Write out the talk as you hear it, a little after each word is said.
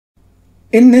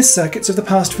In this Circuits of the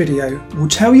Past video, we'll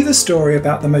tell you the story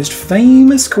about the most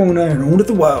famous corner in all of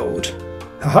the world.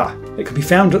 Haha, it can be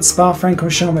found at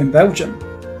Spa-Francorchamps in Belgium.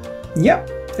 Yep,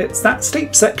 it's that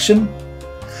steep section.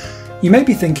 You may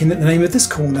be thinking that the name of this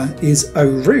corner is Eau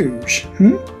Rouge,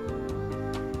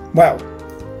 Well,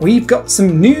 we've got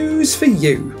some news for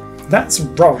you. That's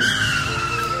wrong.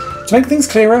 To make things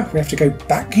clearer, we have to go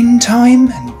back in time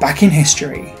and back in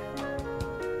history.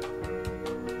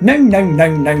 No,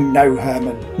 Herman,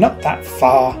 not that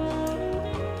far.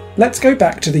 Let's go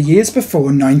back to the years before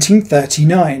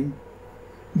 1939.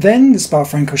 Then the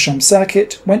Spa-Francorchamps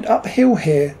circuit went uphill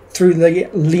here through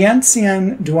the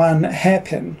ancien Douane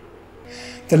Hairpin.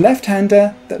 The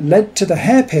left-hander that led to the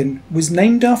hairpin was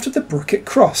named after the brook it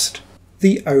crossed,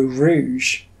 the Eau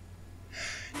Rouge.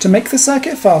 To make the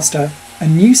circuit faster, a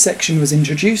new section was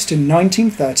introduced in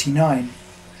 1939.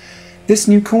 This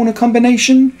new corner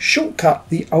combination shortcut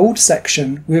the old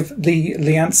section with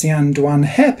the ancien Douane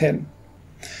hairpin.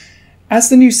 As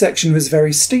the new section was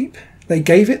very steep, they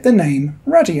gave it the name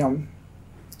Raidillon.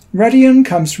 Raidillon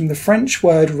comes from the French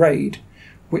word raide,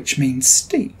 which means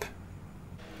steep.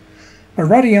 A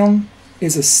raidillon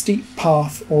is a steep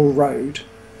path or road.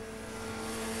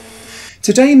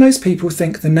 Today most people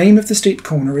think the name of the steep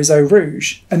corner is Eau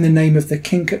Rouge and the name of the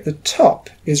kink at the top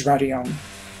is Raidillon.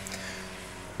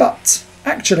 But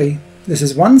actually, this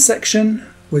is one section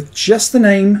with just the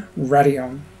name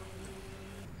Raidillon.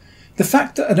 The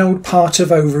fact that an old part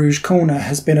of Eau Rouge corner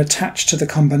has been attached to the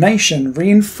combination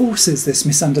reinforces this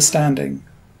misunderstanding.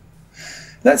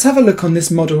 Let's have a look on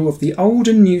this model of the old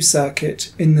and new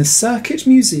circuit in the Circuit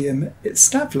Museum at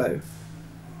Stavelot.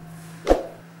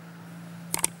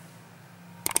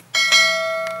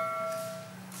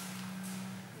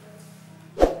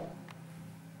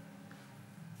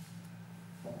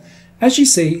 As you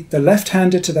see, the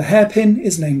left-hander to the hairpin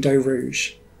is named Eau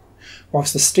Rouge,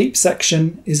 whilst the steep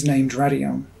section is named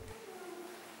Raidillon.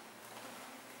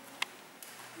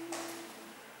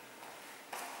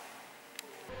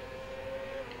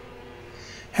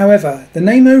 However, the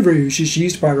name Eau Rouge is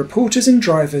used by reporters and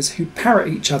drivers who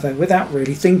parrot each other without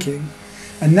really thinking,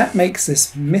 and that makes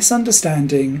this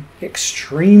misunderstanding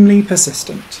extremely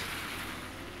persistent.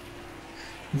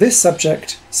 This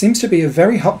subject seems to be a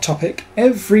very hot topic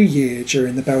every year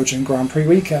during the Belgian Grand Prix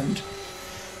weekend.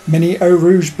 Many Eau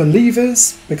Rouge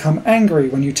believers become angry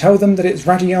when you tell them that it's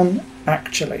Raidillon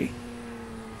actually.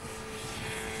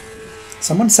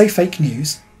 Someone say fake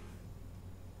news?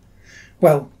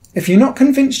 Well, if you're not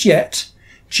convinced yet,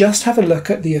 just have a look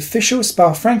at the official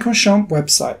Spa-Francorchamps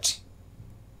website.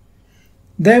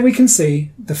 There we can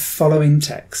see the following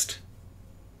text.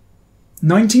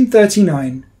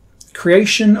 1939.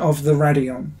 Creation of the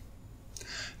Raidillon.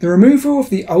 The removal of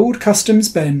the old customs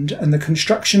bend and the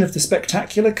construction of the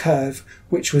spectacular curve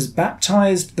which was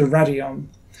baptised the Raidillon,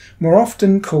 more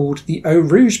often called the Eau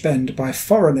Rouge bend by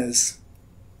foreigners.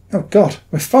 Oh God,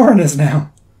 we're foreigners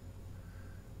now!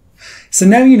 So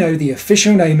now you know the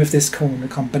official name of this corner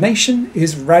combination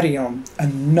is Raidillon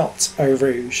and not Eau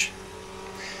Rouge.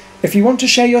 If you want to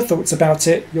share your thoughts about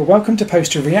it, you're welcome to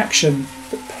post a reaction,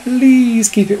 but please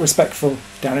keep it respectful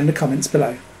down in the comments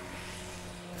below.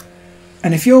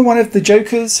 And if you're one of the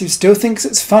jokers who still thinks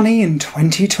it's funny in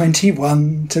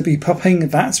 2021 to be popping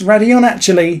 "That's Raidillon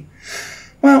actually,"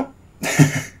 well,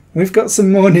 we've got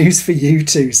some more news for you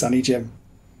too, Sonny Jim.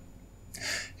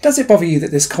 Does it bother you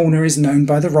that this corner is known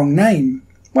by the wrong name?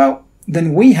 Well,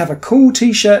 then we have a cool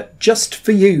t-shirt just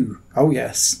for you. Oh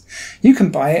yes, you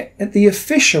can buy it at the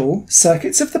official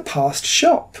Circuits of the Past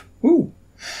shop. Ooh.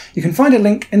 You can find a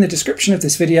link in the description of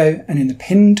this video and in the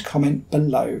pinned comment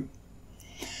below.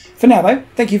 For now though,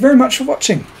 thank you very much for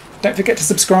watching. Don't forget to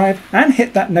subscribe and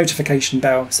hit that notification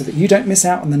bell so that you don't miss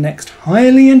out on the next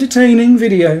highly entertaining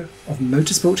video of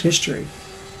motorsport history.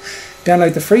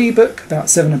 Download the free ebook about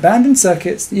 7 abandoned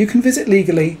circuits that you can visit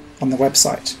legally on the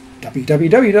website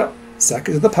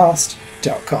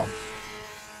www.circuitsofthepast.com.